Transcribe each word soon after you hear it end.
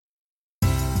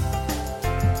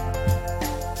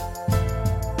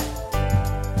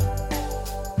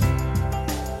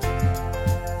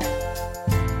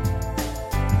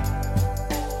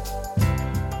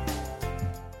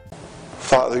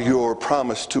your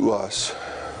promise to us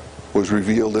was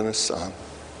revealed in a Son,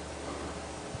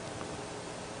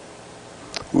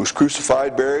 who was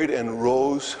crucified, buried, and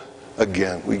rose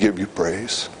again. We give you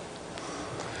praise.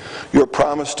 Your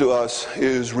promise to us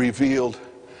is revealed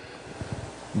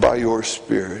by your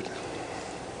Spirit.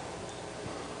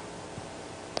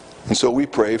 And so we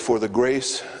pray for the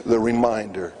grace, the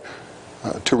reminder,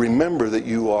 to remember that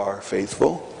you are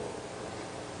faithful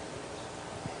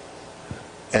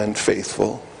and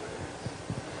faithful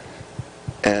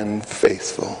and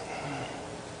faithful.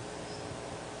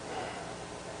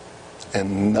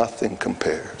 And nothing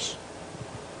compares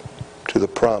to the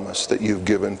promise that you've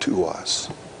given to us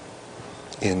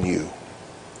in you.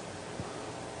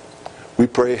 We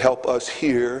pray, help us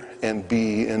hear and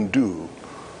be and do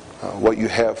what you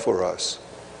have for us,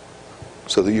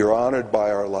 so that you're honored by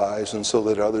our lives and so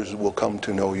that others will come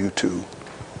to know you too.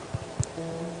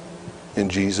 In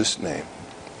Jesus' name,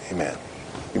 amen.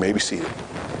 You may be seated.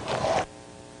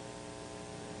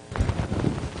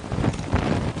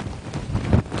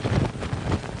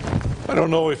 I don't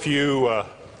know if you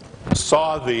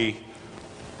saw the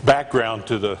background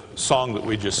to the song that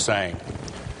we just sang.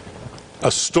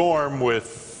 A storm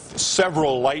with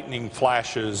several lightning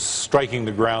flashes striking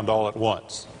the ground all at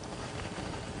once.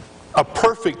 A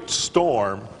perfect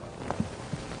storm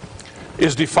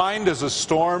is defined as a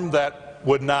storm that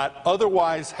would not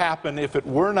otherwise happen if it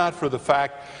were not for the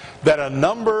fact that a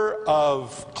number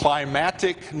of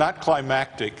climatic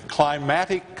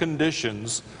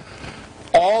conditions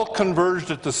all converged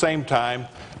at the same time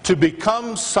to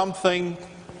become something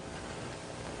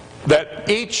that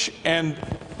each and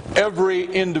every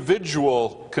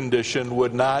individual condition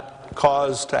would not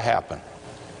cause to happen.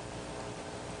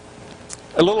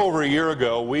 A little over a year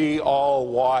ago, we all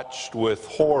watched with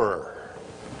horror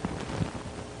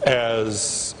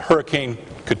as Hurricane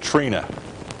Katrina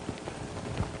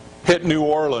hit New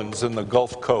Orleans and the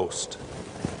Gulf Coast.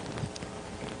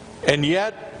 And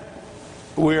yet,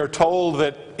 we are told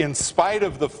that in spite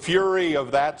of the fury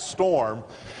of that storm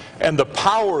and the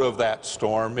power of that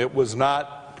storm, it was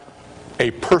not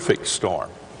a perfect storm.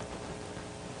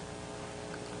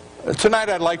 Tonight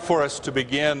I'd like for us to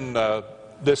begin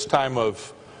this time of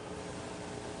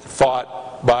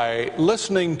thought by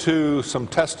listening to some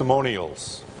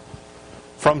testimonials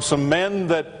from some men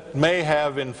that may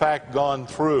have in fact gone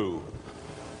through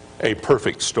a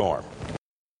perfect storm.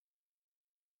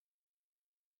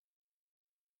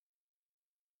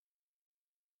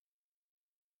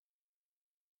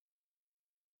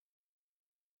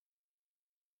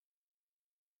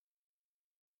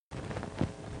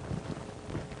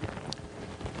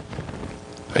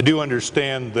 I do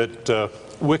understand that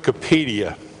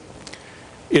Wikipedia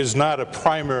is not a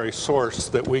primary source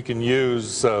that we can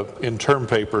use in term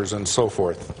papers and so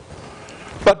forth.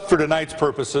 But for tonight's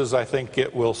purposes, I think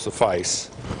it will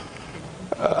suffice.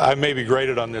 I may be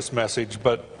graded on this message,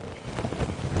 but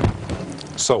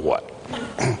so what?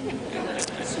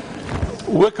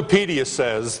 Wikipedia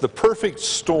says the perfect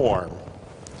storm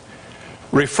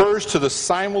refers to the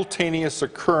simultaneous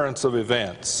occurrence of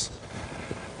events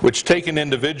which taken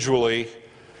individually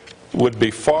would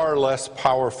be far less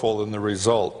powerful than the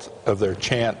result of their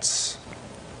chance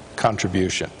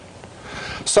contribution.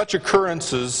 Such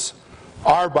occurrences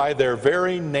are by their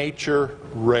very nature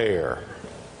rare.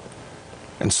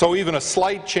 And so even a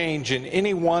slight change in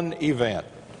any one event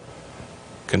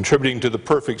contributing to the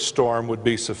perfect storm would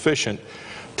be sufficient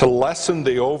to lessen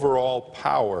the overall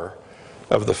power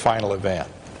of the final event.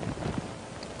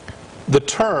 The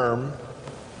term,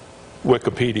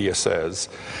 Wikipedia says,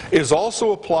 is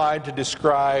also applied to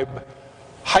describe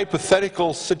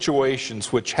hypothetical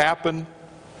situations which happen,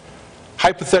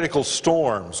 hypothetical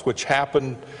storms which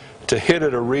happen to hit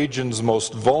at a region's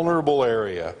most vulnerable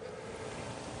area,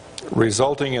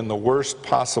 resulting in the worst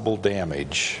possible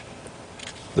damage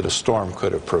that a storm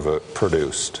could have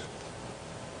produced.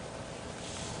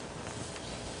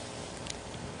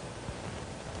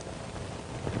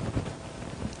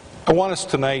 I want us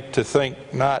tonight to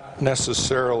think not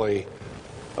necessarily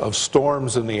of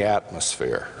storms in the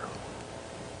atmosphere,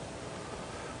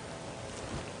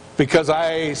 because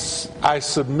I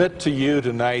submit to you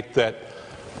tonight that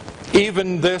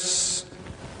even this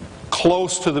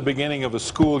close to the beginning of a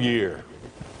school year,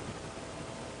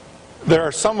 there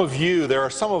are some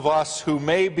of us who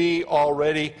may be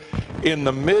already in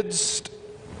the midst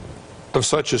of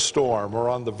such a storm or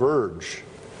on the verge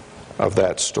of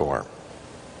that storm.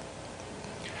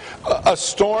 A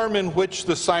storm in which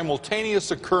the simultaneous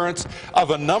occurrence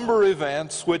of a number of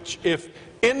events which, if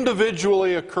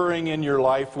individually occurring in your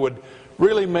life, would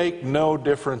really make no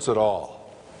difference at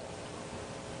all.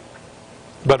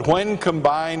 but when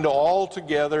combined all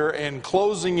together and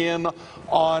closing in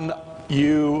on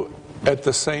you at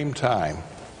the same time.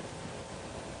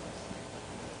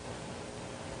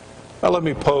 Now let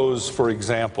me pose, for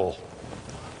example,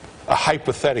 a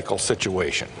hypothetical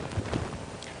situation.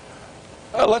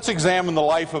 Let's examine the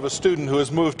life of a student who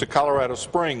has moved to Colorado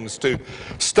Springs to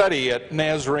study at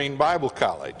Nazarene Bible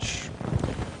College.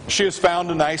 She has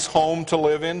found a nice home to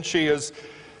live in. She has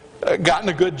gotten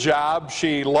a good job.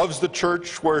 She loves the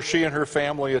church where she and her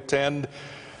family attend.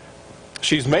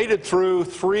 She's made it through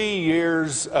 3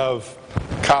 years of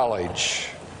college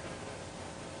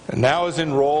and now is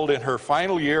enrolled in her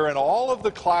final year, and all of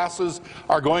the classes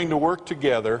are going to work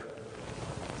together,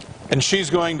 and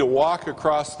she's going to walk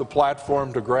across the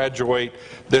platform to graduate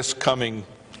this coming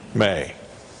May.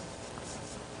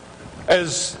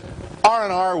 As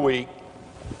R&R week,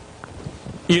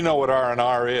 you know what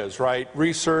R&R is, right?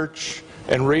 Research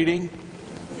and reading.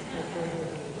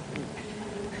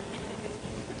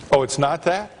 Oh, it's not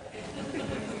that?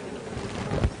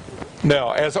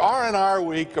 No, as R&R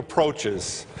week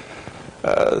approaches,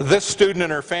 this student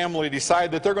and her family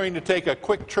decide that they're going to take a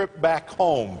quick trip back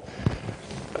home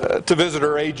to visit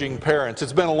her aging parents.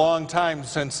 It's been a long time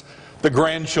since the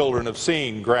grandchildren have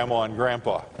seen Grandma and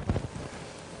Grandpa.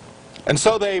 And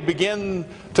so they begin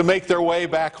to make their way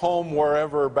back home,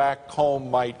 wherever back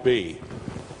home might be.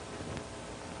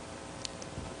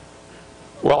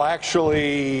 Well,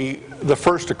 actually, the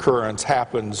first occurrence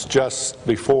happens just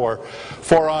before.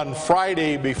 For on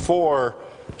Friday, before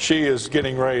she is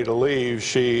getting ready to leave,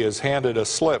 she is handed a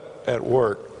slip at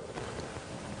work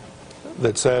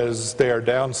that says they are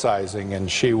downsizing and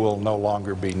she will no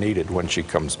longer be needed when she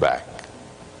comes back.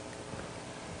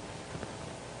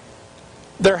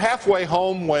 They're halfway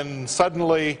home when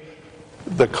suddenly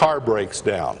the car breaks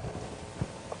down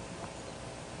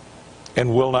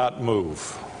and will not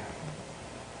move.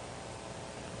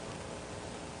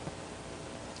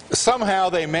 Somehow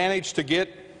they manage to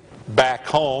get back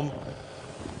home,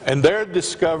 and they're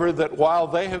discovered that while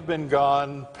they have been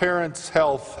gone, parents'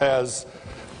 health has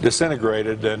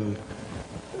disintegrated, and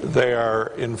they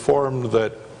are informed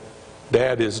that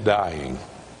Dad is dying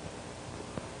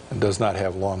and does not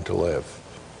have long to live.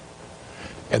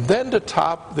 And then to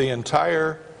top the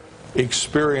entire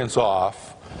experience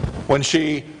off, when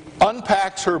she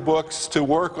unpacks her books to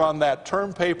work on that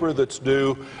term paper that's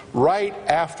due right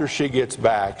after she gets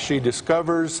back, she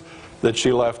discovers that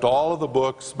she left all of the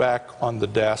books back on the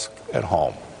desk at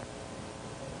home.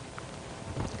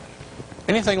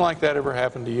 Anything like that ever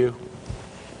happened to you?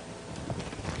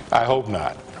 I hope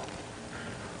not.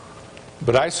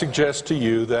 But I suggest to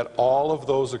you that all of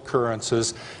those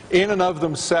occurrences in and of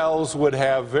themselves would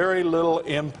have very little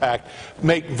impact,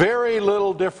 make very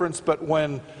little difference, but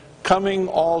when coming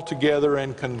all together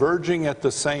and converging at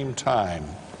the same time,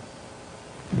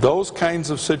 those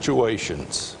kinds of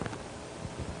situations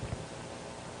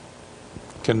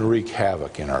can wreak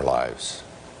havoc in our lives.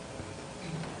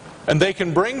 And they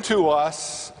can bring to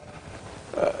us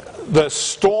the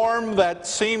storm that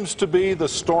seems to be the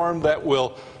storm that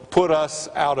will put us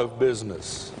out of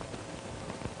business.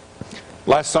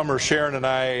 Last summer, Sharon and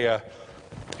I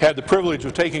had the privilege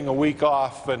of taking a week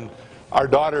off, and our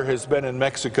daughter has been in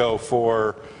Mexico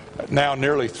for now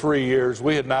nearly 3 years.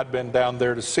 We had not been down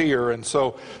there to see her, and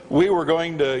so we were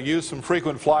going to use some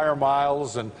frequent flyer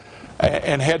miles and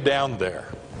head down there.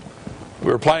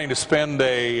 We were planning to spend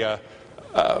a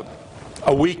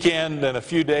weekend and a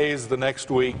few days the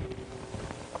next week.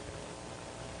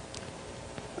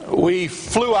 We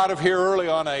flew out of here early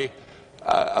on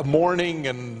a morning,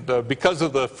 and because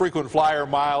of the frequent flyer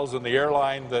miles and the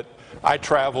airline that I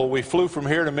travel, we flew from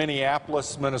here to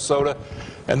Minneapolis, Minnesota,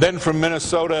 and then from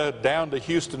Minnesota down to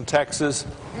Houston, Texas.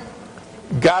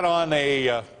 Got on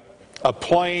a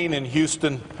plane in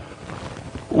Houston.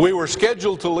 We were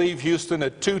scheduled to leave Houston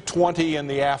at 2:20 in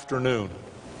the afternoon.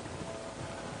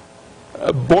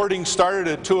 Boarding started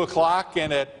at 2 o'clock,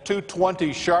 and at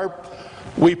 2:20 sharp,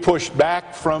 we pushed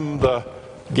back from the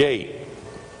gate.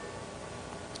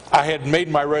 I had made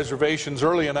my reservations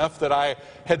early enough that I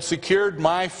had secured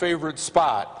my favorite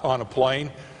spot on a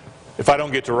plane. If I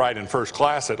don't get to ride in first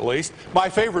class, at least. My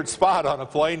favorite spot on a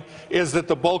plane is at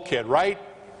the bulkhead, right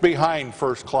behind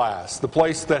first class, the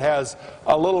place that has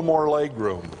a little more leg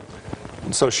room.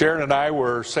 And so Sharon and I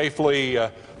were safely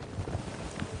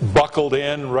buckled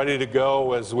in, ready to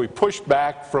go as we pushed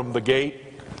back from the gate.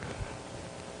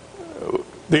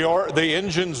 The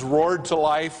engines roared to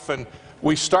life, and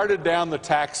we started down the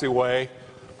taxiway,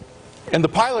 and the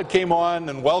pilot came on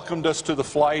and welcomed us to the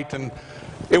flight, and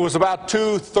it was about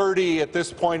 2:30 at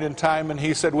this point in time, and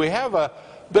he said, "We have a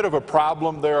bit of a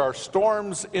problem. There are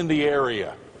storms in the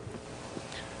area.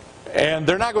 And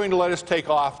they're not going to let us take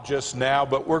off just now,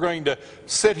 but we're going to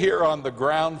sit here on the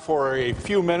ground for a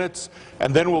few minutes,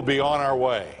 and then we'll be on our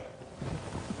way.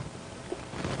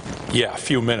 Yeah, a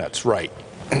few minutes, right.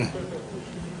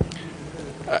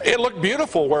 It looked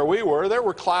beautiful where we were. There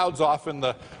were clouds off in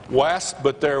the west,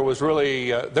 but there was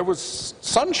really, there was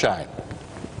sunshine.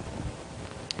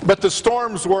 But the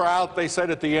storms were out, they said,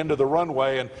 at the end of the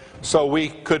runway, and so we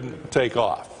couldn't take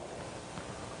off.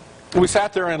 We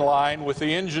sat there in line with the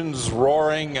engines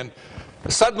roaring, and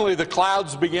suddenly the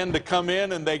clouds began to come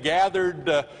in, and they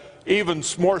gathered even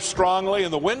more strongly,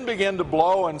 and the wind began to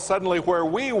blow, and suddenly where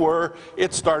we were,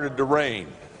 it started to rain.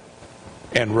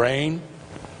 And rain,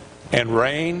 and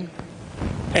rain,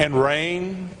 and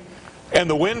rain, and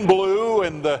the wind blew,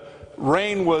 and the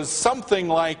rain was something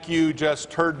like you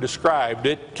just heard described.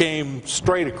 It came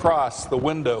straight across the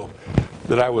window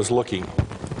that I was looking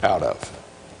out of.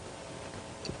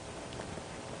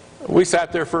 We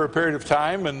sat there for a period of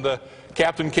time, and the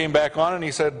captain came back on and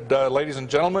he said, ladies and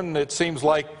gentlemen, it seems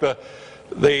like the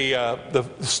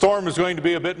storm is going to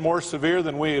be a bit more severe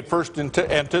than we had first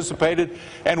anticipated,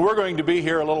 and we're going to be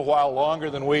here a little while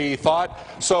longer than we thought.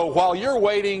 So while you're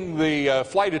waiting, the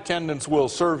flight attendants will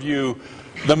serve you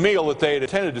the meal that they had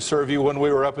intended to serve you when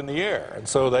we were up in the air. And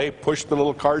so they pushed the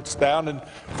little carts down in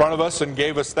front of us and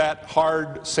gave us that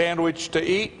hard sandwich to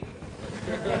eat.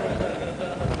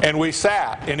 And we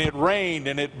sat, and it rained,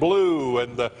 and it blew,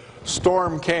 and the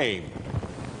storm came.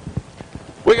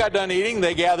 We got done eating.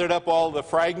 They gathered up all the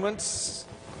fragments,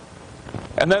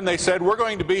 and then they said, we're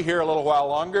going to be here a little while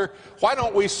longer. Why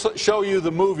don't we show you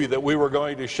the movie that we were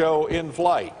going to show in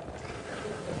flight?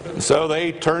 So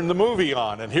they turned the movie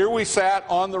on, and here we sat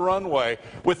on the runway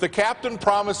with the captain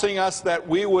promising us that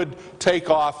we would take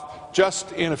off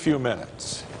just in a few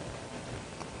minutes.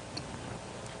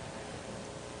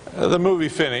 The movie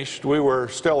finished. We were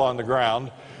still on the ground.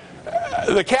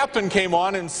 The captain came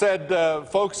on and said,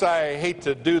 folks, I hate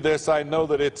to do this. I know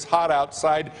that it's hot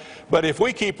outside, but if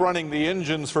we keep running the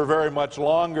engines for very much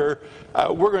longer,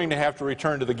 we're going to have to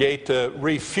return to the gate to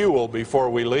refuel before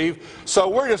we leave. So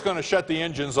we're just going to shut the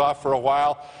engines off for a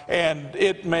while, and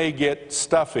it may get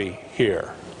stuffy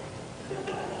here.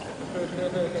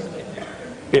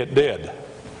 It did.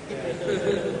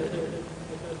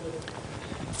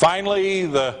 Finally,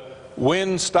 the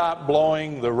wind stopped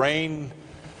blowing, the rain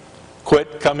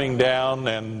quit coming down,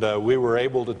 and we were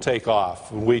able to take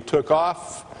off. We took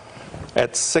off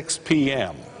at 6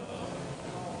 p.m.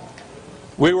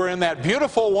 We were in that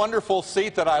beautiful, wonderful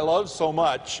seat that I love so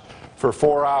much for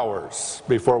 4 hours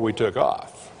before we took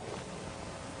off.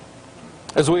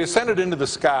 As we ascended into the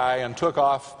sky and took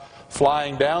off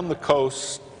flying down the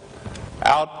coast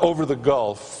out over the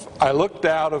Gulf, I looked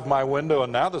out of my window,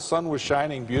 and now the sun was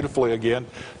shining beautifully again.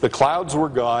 The clouds were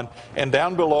gone, and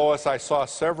down below us I saw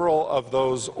several of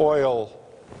those oil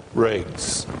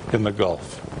rigs in the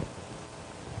Gulf.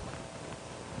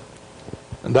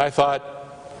 And I thought,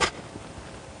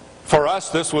 for us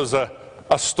this was a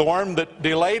storm that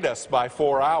delayed us by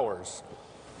 4 hours.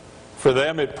 For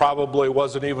them it probably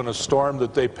wasn't even a storm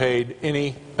that they paid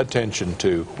any attention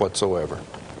to whatsoever.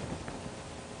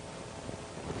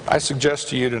 I suggest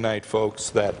to you tonight, folks,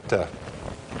 that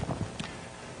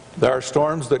there are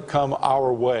storms that come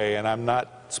our way, and I'm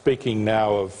not speaking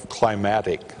now of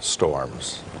climatic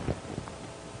storms.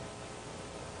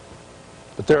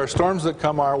 But there are storms that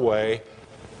come our way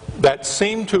that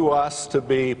seem to us to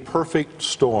be perfect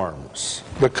storms.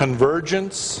 The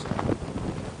convergence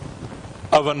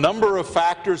of a number of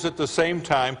factors at the same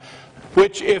time,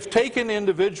 which, if taken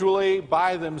individually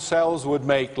by themselves, would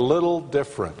make little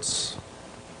difference.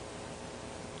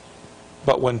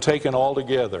 But when taken all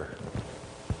together,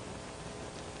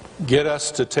 get us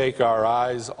to take our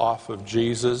eyes off of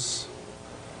Jesus,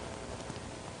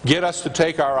 get us to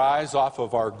take our eyes off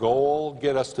of our goal,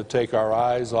 get us to take our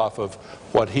eyes off of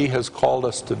what He has called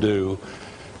us to do,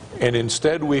 and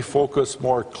instead we focus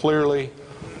more clearly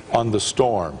on the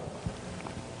storm.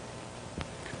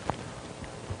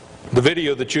 The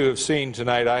video that you have seen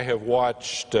tonight, I have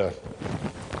watched, I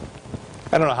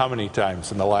don't know how many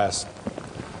times in the last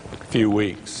few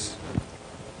weeks.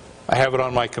 I have it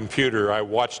on my computer. I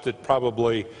watched it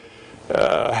probably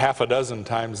half a dozen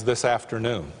times this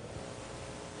afternoon.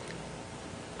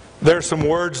 There are some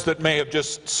words that may have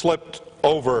just slipped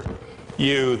over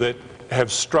you that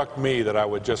have struck me that I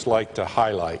would just like to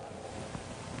highlight.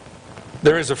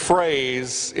 There is a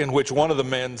phrase in which one of the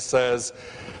men says,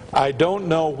 I don't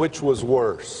know which was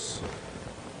worse,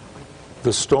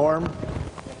 the storm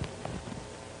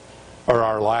or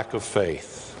our lack of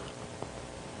faith.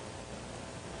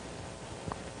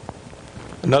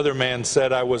 Another man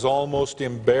said, I was almost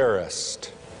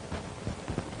embarrassed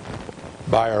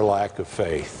by our lack of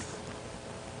faith.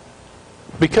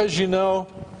 Because you know,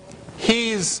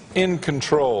 He's in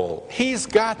control. He's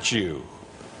got you.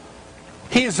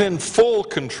 He's in full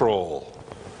control.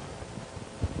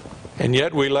 And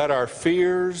yet we let our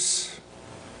fears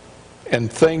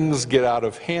and things get out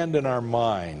of hand in our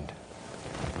mind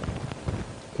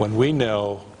when we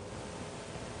know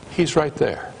He's right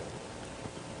there.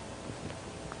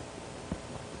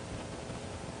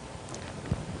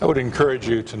 I would encourage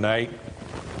you tonight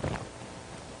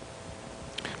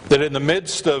that in the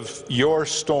midst of your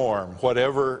storm,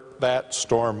 whatever that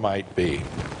storm might be,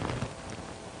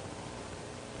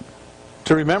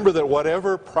 to remember that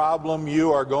whatever problem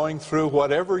you are going through,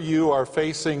 whatever you are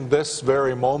facing this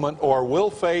very moment or will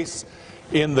face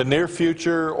in the near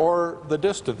future or the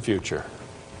distant future,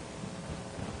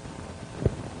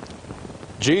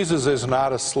 Jesus is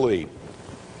not asleep.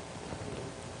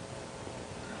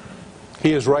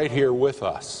 He is right here with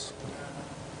us.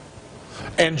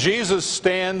 And Jesus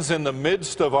stands in the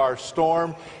midst of our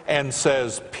storm and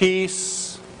says,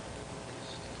 "Peace,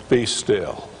 be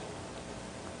still."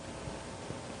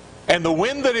 And the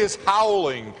wind that is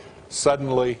howling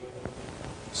suddenly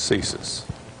ceases.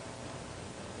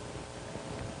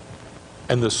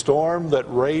 And the storm that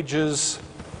rages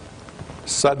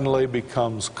suddenly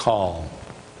becomes calm.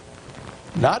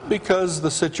 Not because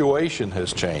the situation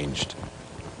has changed,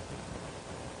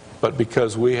 but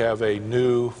because we have a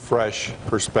new, fresh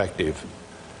perspective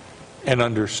and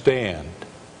understand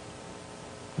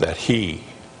that He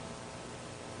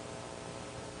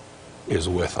is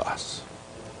with us.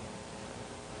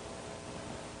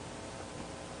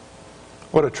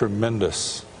 What a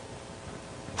tremendous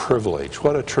privilege,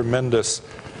 what a tremendous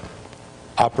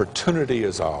opportunity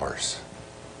is ours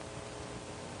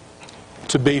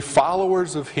to be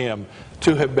followers of Him,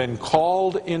 to have been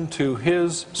called into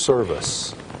His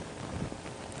service,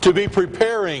 to be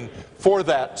preparing for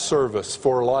that service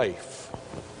for life.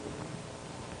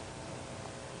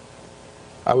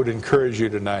 I would encourage you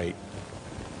tonight,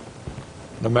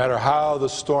 no matter how the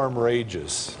storm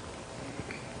rages,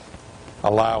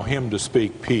 allow Him to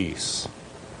speak peace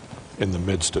in the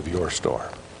midst of your storm.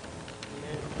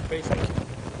 Thank you.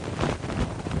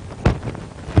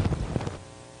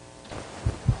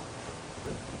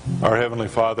 Our Heavenly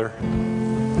Father,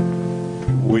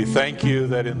 we thank You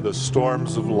that in the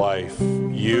storms of life,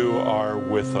 You are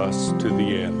with us to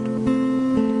the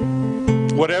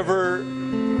end. Whatever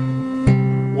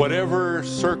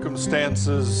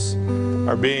circumstances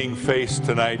are being faced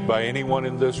tonight by anyone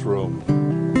in this room,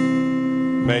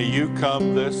 may You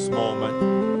come this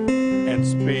moment and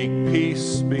speak,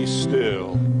 "Peace, be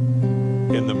still,"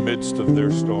 in the midst of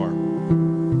their storm.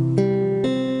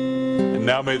 And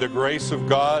now may the grace of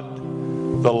God,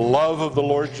 the love of the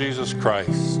Lord Jesus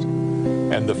Christ,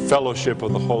 and the fellowship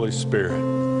of the Holy Spirit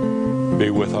be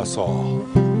with us all.